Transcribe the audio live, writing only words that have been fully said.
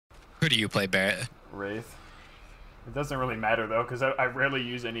Who do you play, Barrett? Wraith. It doesn't really matter though, because I rarely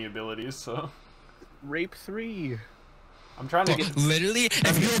use any abilities, so. Rape 3. I'm trying to get. Literally, if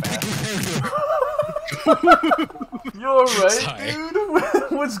You're alright, Sorry.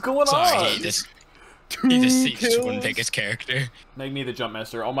 dude? What's going Sorry, on? he just wouldn't pick his character. Make me the jump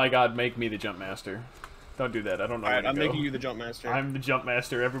master. Oh my god, make me the jump master. Don't do that. I don't know. Alright, where I'm to go. making you the jump master. I'm the jump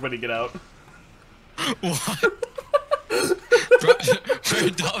master. Everybody get out. What? Where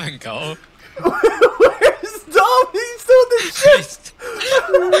did Dalvin go? Where's Dom? He's still in the chest.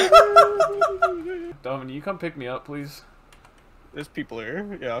 Dom, you come pick me up, please? There's people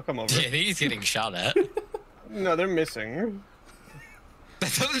here. Yeah, I'll come over. Yeah, I think he's getting shot at. No, they're missing.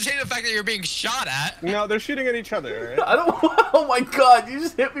 That doesn't change the fact that you're being shot at. No, they're shooting at each other. Right? I don't. Oh my god! You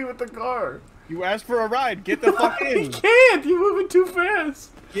just hit me with the car. You asked for a ride. Get the fuck He in. can't. You're moving too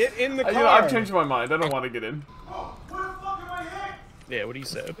fast. Get in the car. You know, I've changed my mind. I don't want to get in. Yeah, what he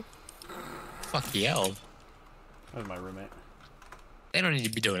said. Fuck yelled. That was my roommate. They don't need to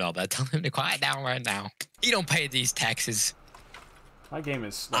be doing all that. Tell them to quiet down right now. You don't pay these taxes. My game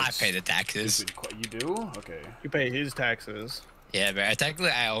is. Like, I pay the taxes. stupid. You do? Okay. You pay his taxes. Yeah, Barrett.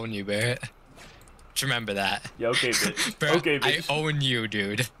 Technically, I own you, Barrett. Just remember that. Yeah. Okay, bitch. Barrett, Okay, bitch. I own you,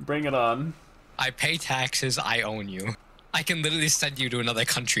 dude. Bring it on. I pay taxes. I own you. I can literally send you to another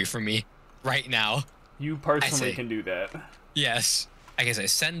country for me right now. You personally see. can do that. Yes. I can say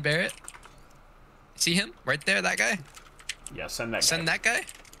send Barrett. See him right there, that guy? Yeah, send that. Send guy. that guy?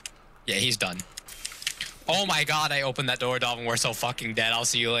 Yeah, he's done. Oh my god, I opened that door, Dalvin. We're so fucking dead. I'll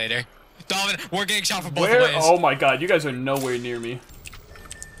see you later. Dalvin, we're getting shot from both Where? ways. Oh my god, you guys are nowhere near me.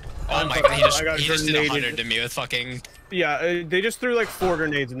 Oh my god, he just did grenaded. 100 to me with fucking... Yeah, they just threw like 4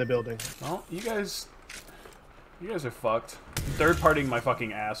 grenades in the building. Well, you guys are fucked. Third-partying my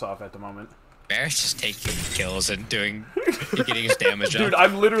fucking ass off at the moment. Barrett's just taking kills and getting his damage up. Dude,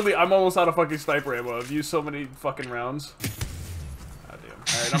 I'm almost out of fucking sniper ammo. I've used so many fucking rounds. God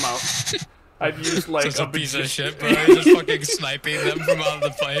damn. Alright, I'm out. I've used like Just a piece of shit, bro. He's just fucking sniping them from out of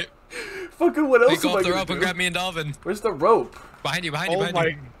the fight. Fucking what else Hey, go am I up the gonna rope do? and grab me and Dalvin. Where's the rope? Behind you, behind you, Oh behind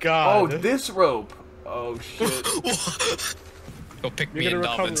you. my god. Oh, this rope. Oh shit. Go pick me You're and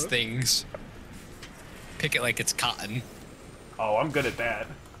gonna Dalvin's recover. things. Pick it like it's cotton. Oh, I'm good at that.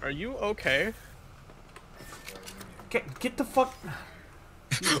 Are you okay? Get the fuck.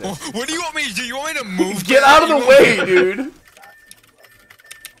 What do you want me to do? You want me to move? Get out of the way, dude.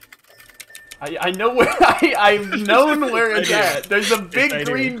 I know where I've known where it's at. There's a big right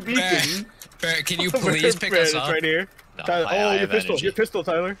green here. beacon. Barrett, can you please pick us It's up? right here. No, Tyler, I oh, your have pistol. energy. Your pistol,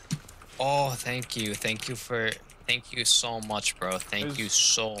 Tyler. Oh, thank you. Thank you so much, bro. Thank you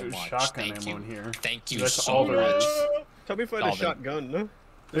so There's much. shotgun Thank ammo you. in here. Thank you That's so all there much. is. Tell me if I had a Dalvin. shotgun.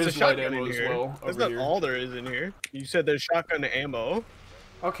 There's There's a light shotgun ammo in as here. well That's over not here. all there is in here. You said there's shotgun ammo.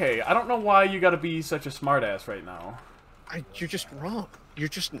 Okay, I don't know why you gotta be such a smartass right now. You're just wrong. You're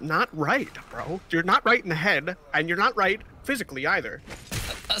just not right, bro. You're not right in the head, and you're not right physically either.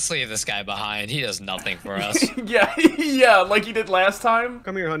 Let's leave this guy behind. He does nothing for us. Yeah, yeah, like you did last time.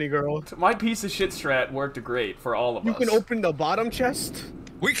 Come here, honey girl. My piece of shit strat worked great for all of You us. can open the bottom chest.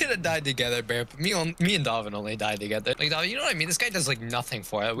 We could have died together, Bear, but me and Dalvin only died together. Like, Dalvin, you know what I mean? This guy does, like, nothing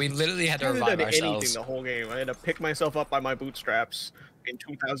for it. We literally had to I haven't revive done anything ourselves. the whole game. I had to pick myself up by my bootstraps in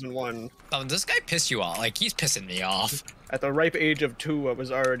 2001. Dalvin, this guy piss you off. Like, he's pissing me off. At the ripe age of 2, I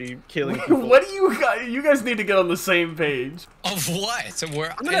was already killing people. What do you guys? You guys need to get on the same page. Of what? So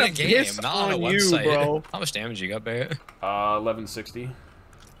we're I'm in gonna a game, piss not on a on you, website. bro. How much damage you got, Bear? 1160.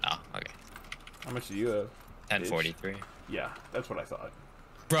 Oh, okay. How much do you have? 1043. Yeah, that's what I thought.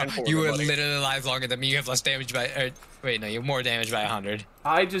 Bro, 10-4, you were buddy. literally alive longer than me. You have less damage by... wait, no, you have more damage by 100.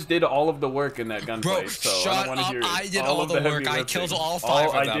 I just did all of the work in that gunfight, Bro, so shut I don't want to up. hear it. I did all of the heavy work. I lifting. killed all 5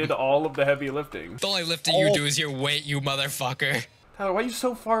 of I them. did all of the heavy lifting. The only lifting you do is your weight, you motherfucker. Tyler, why are you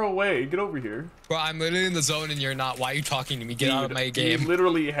so far away? Get over here. Bro, I'm literally in the zone and you're not. Why are you talking to me? Get out of my You game.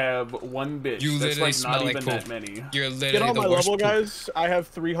 literally have one bitch. You That's literally like smell not like even poop. that many. You're Get literally on the my worst. level, poop. guys. I have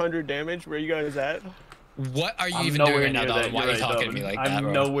 300 damage. Where you guys at? What are you I'm even nowhere doing right near now, that. Dalvin? Why You're are you right, talking to me Dalvin. like that, I'm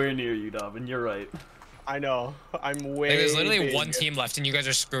bro? nowhere near you, Dalvin. You're right. I know. I'm way Like, there's literally big. one team left and you guys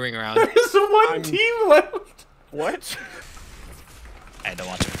are screwing around. There's one team left. What? I had to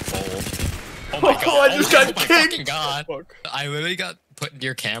watch him fold. Oh my god. I just got my kicked. fucking god. Fuck. I literally got put in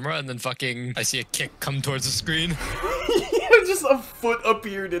your camera and then fucking I see a kick come towards the screen. Yeah, just a foot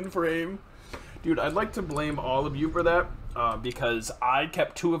appeared in frame. Dude, I'd like to blame all of you for that, because I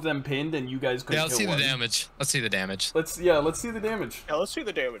kept 2 of them pinned and you guys couldn't Yeah, let's kill see one. the damage. Let's see the damage. Let's see the damage. Yeah, let's see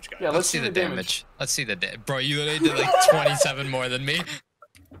the damage, guys. Yeah, Let's see the damage. Let's see the Bro, you literally did like 27 more than me.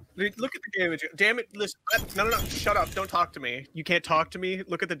 Look at the damage. Damn it! Listen, no, shut up! Don't talk to me. You can't talk to me.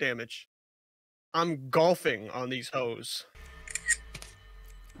 Look at the damage. I'm golfing on these hoes.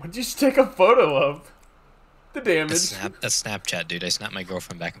 What'd you just take a photo of? The damage. That's Snapchat, dude. I snap my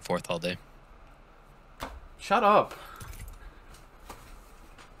girlfriend back and forth all day. Shut up.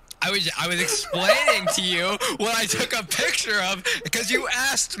 I was explaining to you what I took a picture of because you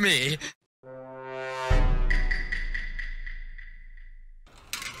asked me.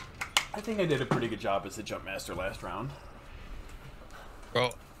 I think I did a pretty good job as the jump master last round.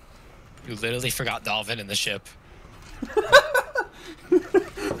 Bro, you literally forgot Dolphin in the ship.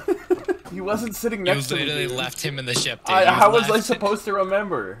 He wasn't sitting next to me. You literally dude. left him in the ship, dude. How was I supposed to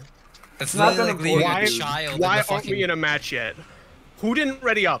remember? It's not not gonna like leaving why a child. why in the aren't fucking... we in a match yet? Who didn't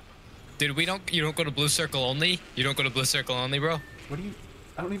ready up? Dude, you don't go to blue circle only? You don't go to blue circle only, bro? What do you...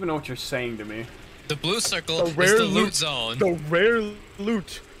 I don't even know what you're saying to me. The blue circle The is rare the loot loot zone. The rare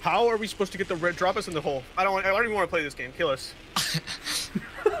loot. How are we supposed to get the rare? Drop us in the hole. I don't even want to play this game. Kill us.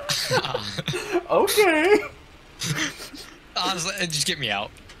 Okay. Honestly, just get me out.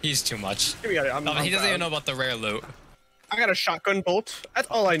 He's too much. Get me out of here. He doesn't even know about the rare loot. I got a shotgun bolt. That's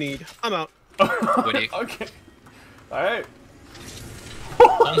all I need. I'm out. Woody. Okay. Alright.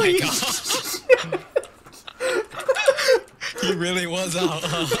 Oh my god. He really was out.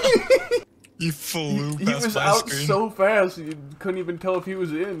 He flew He past was my out screen. so fast you couldn't even tell if he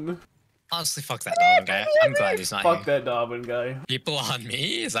was in. Honestly, fuck that Dobbin guy. I'm glad he's not Fuck here. that Dobbin guy. People on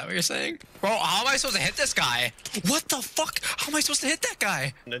me? Is that what you're saying? Bro, how am I supposed to hit this guy? What the fuck? How am I supposed to hit that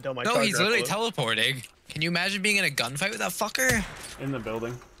guy? Until my No, charge he's literally rifle- teleporting. Can you imagine being in a gunfight with that fucker? In the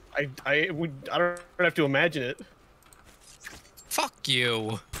building. I don't have to imagine it. Fuck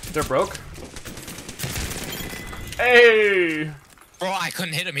you. They're broke. Hey! Bro, I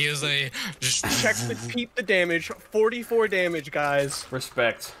couldn't hit him. He was like... Just Peep the damage. 44 damage, guys.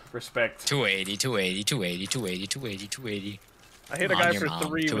 Respect. Respect. 280, 280, 280, 280, 280, 280. I hit a On guy your for mom. 3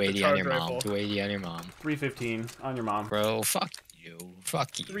 with the 280 on charge your mom. rifle. 280 on your mom. 315 on your mom. Bro, fuck you.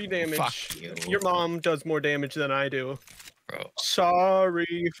 Fuck you. 3 damage. Fuck you. Your mom does more damage than I do. Bro.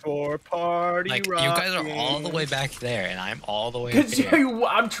 Sorry for party Like, rocking. you guys are all the way back there, and I'm all the way up Cause here.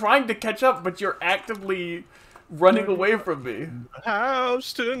 I'm trying to catch up, but you're actively running away from me.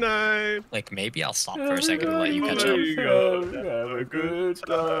 House tonight. Like, maybe I'll stop for a second and let you catch There up. you go. Have a good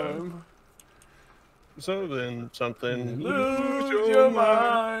time. Something. Lose your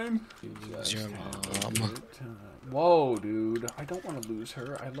mind. Lose your mom. Whoa, dude. I don't want to lose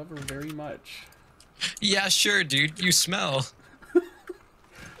her. I love her very much. Yeah, sure, dude. You smell.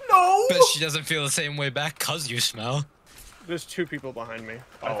 No! But she doesn't feel the same way back cause you smell. There's 2 people behind me.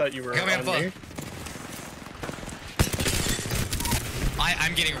 I Oh. thought you were Come here, on fuck. me.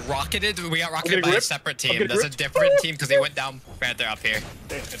 I'm getting rocketed. We got getting rocketed by a ripped. separate I'm team. getting That's a ripped. different team because they went down. Barrett, they're up here.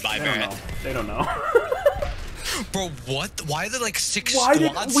 Goodbye, They don't Barrett. know. They don't know. Bro, what? Why are there like 6 Why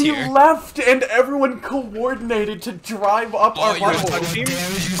did squads we here? left and everyone coordinated to drive up our you wanna butthole? talk about Team-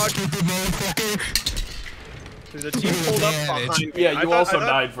 damage, you stupid motherfucker? There's a team pulled up Damage. behind me. Yeah, I you thought- also I thought-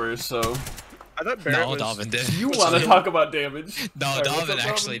 died first, so I thought Barrett No, was... Dalvin did. you want to talk about damage. No, Sorry, what's Dalvin up,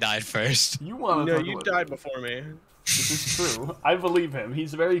 actually died first. You want to No, talk you about died before me. This is true. I believe him.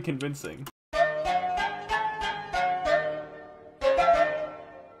 He's very convincing.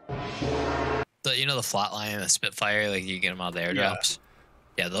 You know the flatline and the Spitfire, like you get them out of the airdrops?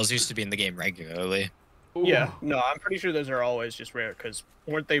 Yeah, those used to be in the game regularly. Ooh. Yeah, no, I'm pretty sure those are always just rare, because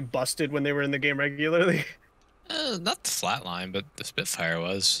weren't they busted when they were in the game regularly? Not the flatline, but the Spitfire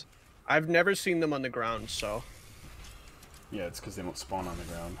was. I've never seen them on the ground, so... Yeah, it's because they don't spawn on the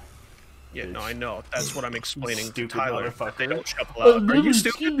ground. Yeah, no, I know. That's what I'm explaining to Stupid Tyler. motherfucker. They don't shuffle out. Are you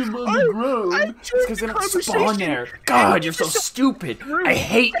stupid? Them on the ground. It's because they don't spawn there. God, you're so stupid. I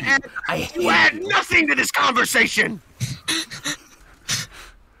hate you. I hate you. nothing to this conversation!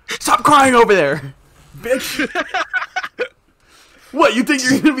 Stop crying over there, bitch. What, you think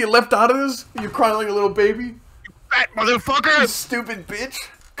you're gonna be left out of this? You're crying like a little baby? Fat You motherfucker! stupid bitch.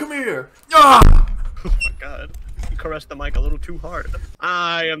 Come here. Ah! Oh my god. You caressed the mic a little too hard.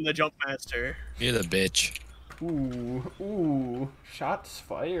 I am the jump master. You're the bitch. Ooh. Shots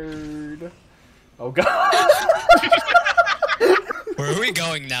fired. Oh god. Where are we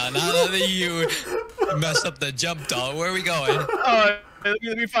going now? Now that you messed up the jump doll, where are we going?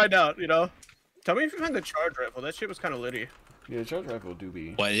 Let me find out, you know? Tell me if you find the charge rifle. That shit was kind of litty. Yeah, charge rifle do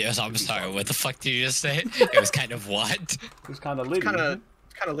be. What? Yes, I'm sorry. What the fuck did you just say? It was kind of what? It's kind of litty.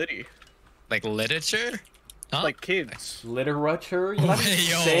 It's kind of litty. Like literature? Huh? Like kids. Literature? You're not even Wait,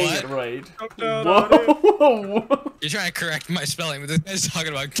 yo, saying what? it right. Whoa. Whoa. You're trying to correct my spelling, but this guy's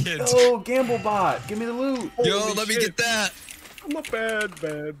talking about kids. Oh, Gamble bot. Give me the loot. Yo, Holy let me shit. get that. I'm a bad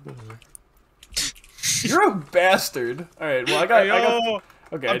boy. You're a bastard. All right. Well, I got.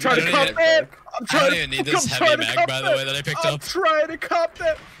 Okay. I'm trying to cop even- that. I'm I trying don't to. even need this I'm heavy trying to mag, cop by the way, that I picked I'm up. trying to cop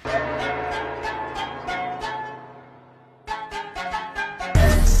that.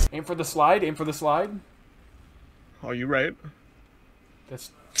 Aim for the slide. Aim for the slide. Oh, you right.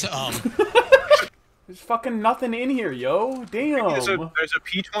 That's. Um, There's fucking nothing in here, yo. Damn. There's a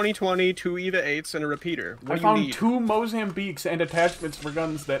P2020, 2 EVA 8s, and a repeater. What I do you found need? 2 Mozambiques and attachments for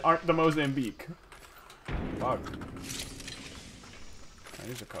guns that aren't the Mozambique. Fuck.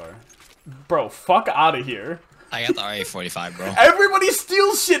 There's a car. Bro, fuck out of here. I got the RA-45, bro. Everybody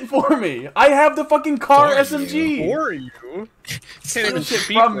steals shit for me. I have the fucking car For SMG. For you? Can't even Shit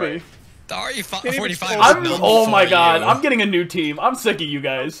speak from right. me. The RA-45 is I'm. known Oh my for god. you. I'm getting a new team. I'm sick of you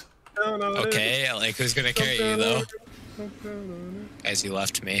guys. No, Okay, like who's gonna carry you though? Guys, you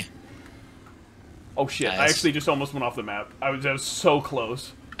left me. Oh shit! I Guys. actually just almost went off the map. I was so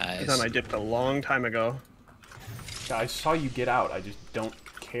close. I Guys, thought I dipped a long time ago. I saw you get out. I just don't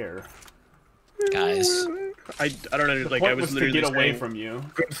care. guys. I don't know. The Like point I was to literally get away saying, from you.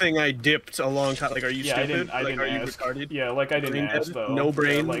 good thing I dipped a long time. Like, are you Yeah, stupid? I didn't Are you ask. retarded? Yeah, like I didn't Brain ask dead? though. No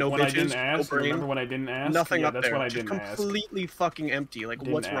brain, yeah, like no when I didn't bitches, no ask. brain. Remember when I didn't ask? Nothing yeah, up that's there. when I Just didn't ask. completely fucking empty. Like,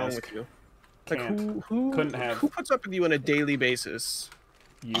 Didn't what's wrong ask. with you? Like, Can't. who Couldn't have. who puts up with you on a daily basis?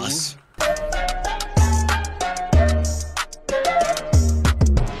 You. Us.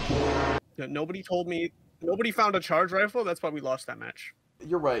 Nobody told me. Nobody found a charge rifle. That's why we lost that match.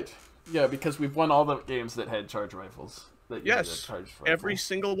 You're right. Yeah, because we've won all the games that had charge rifles. That Yes, used a charge rifle. every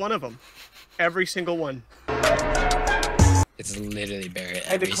single one of them. Every single one. It's literally buried I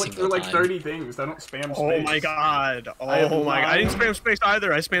had to every click single through like time. 30 things. I don't spam space. Oh my god. have Oh my god. I didn't nine. spam space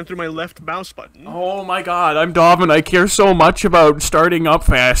either. I spammed through my left mouse button. Oh my god, I'm Dobbin. I care so much about starting up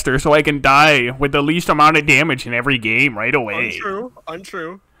faster so I can die with the least amount of damage in every game right away. Untrue.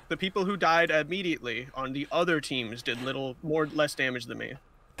 Untrue. The people who died immediately on the other teams did less damage than me.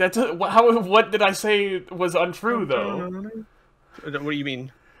 That's what did I say was untrue though? What do you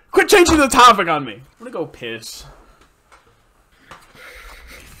mean? Quit changing the topic on me. I'm gonna go piss.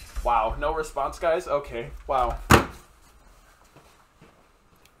 Wow, no response, guys? Okay, wow. I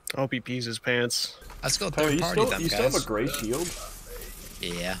hope he pees his pants. Let's go Oh, third you party then, still have guys. a gray shield?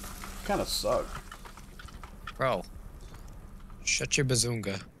 Yeah. Kinda suck. Bro. Shut your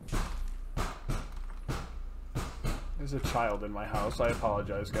bazoonga. There's a child in my house. I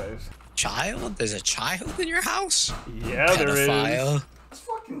apologize, guys. Child? There's a child in your house? Yeah, there is. Pedophile. It's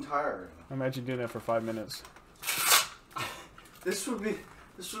fucking tiring. Imagine doing that for 5 minutes. This would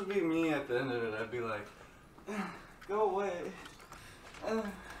be me at the end of it. I'd be like, go away.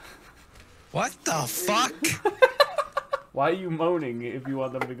 What the fuck? Why are you moaning if you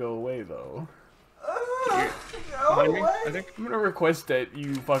want them to go away, though? Go Behind me, away. I think. I'm gonna request that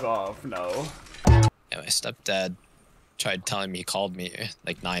you fuck off. No. Yeah, my stepdad tried telling me he called me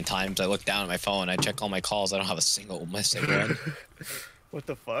like 9 times. I looked down at my phone. I check all my calls. I don't have a single missing one. What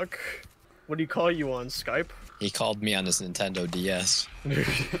the fuck? What do you call you on Skype? He called me on his Nintendo DS.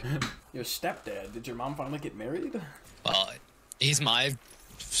 Your stepdad. Did your mom finally get married? Well, he's my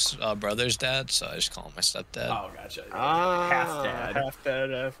brother's dad, so I just call him my stepdad. Oh, gotcha. Half dad. half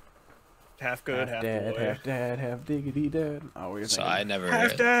dad, half good, half, dad, boy. half dad, half diggity dad. Oh, we're So thinking. I never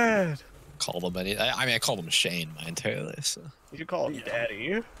Half dad. called him any. I mean, I called him Shane my entire life. So. You should call him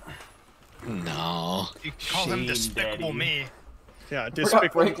daddy. No. You call him Shane Despicable Daddy. Me. Yeah, Forgot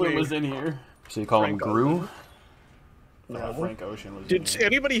despicable. Franklin Me. was in here. So you call Frank him Gru? Ocean. Yeah, No. Frank Ocean was in Did here.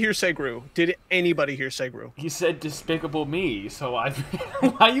 anybody here say Gru? Did anybody here say Gru? He said Despicable Me, so I.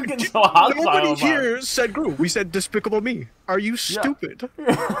 Why are you getting so hostile Nobody about here said Gru. We said Despicable Me. Are you stupid?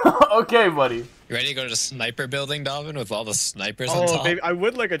 Okay, buddy. You ready to go to the sniper building, Dalvin, with all the snipers on Oh, top? baby, I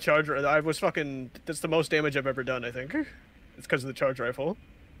would like a charger. I was fucking. That's the most damage I've ever done. I think it's because of the charge rifle.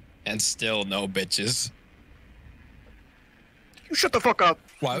 And still no bitches. You shut the fuck up.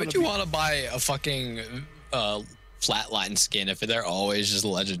 Why would you want to buy a fucking flatline skin if they're always just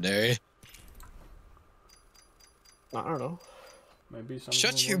legendary? I don't know. Maybe some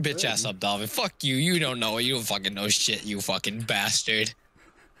Shut your bitch ass up, Dalvin. Fuck you. You don't know. You don't fucking know shit, you fucking bastard.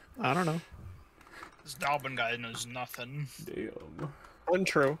 I don't know. This Dalbin guy knows nothing. Damn.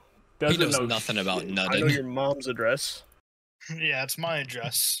 Untrue. He Doesn't knows know nothing about I know nutting. your mom's address. Yeah, it's my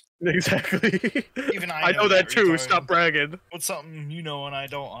address. Exactly. Even I know that too. retard. Stop bragging. What's something you know and I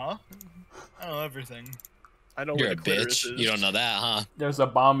don't, huh? I know everything. I know You're where a the clitoris bitch. is. You don't know that, huh? There's a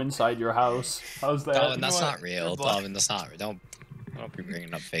bomb inside your house. How's that? Dalvin, that's what? not real. You're black. Dalvin, that's not real. Don't be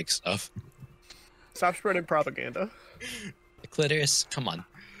bringing up fake stuff. Stop spreading propaganda. The clitoris? Come on.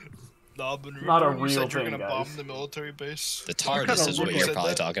 Dobbin, Not a remember when you real said you're thing, gonna guys. bomb the military base? The kinda TARDIS is look what like you're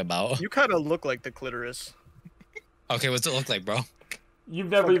probably that. talking about. You kind of look like the clitoris. Okay, what's it look like, bro? You've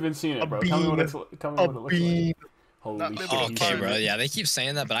never even seen it, a bro. Tell me what bean. it looks A like. bean. Holy Not shit. maybe he's Okay, seen bro. it. Yeah, they keep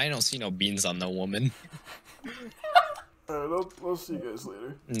saying that, but I don't see no beans on no woman. Alright, I'll see you guys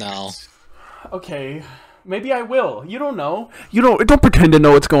later. No. Okay, maybe I will. You don't know. You don't pretend to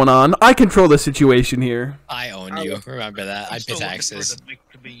know what's going on. I control the situation here. I own you. Remember that. I pay Still looking for taxes. the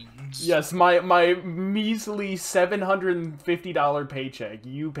baked beans. Yes, my measly $750 paycheck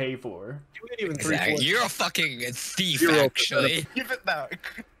you pay for. You ain't even Exactly. 3/4. You're a fucking thief, 0% actually. Give it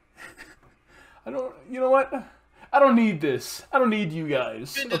back. I don't. You know what? I don't need this. I don't need you guys.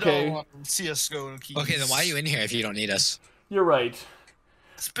 Spend it Okay, all on CS:GO and keys. Okay, then why are you in here if you don't need us? you're right.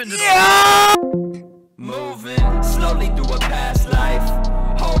 Spend it all. Moving slowly through a past life,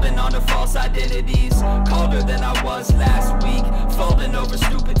 holding on to false identities, colder than I was last week, folding over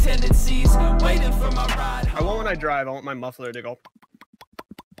stupid tendencies, waiting for my ride I want when I drive, I want my muffler to go.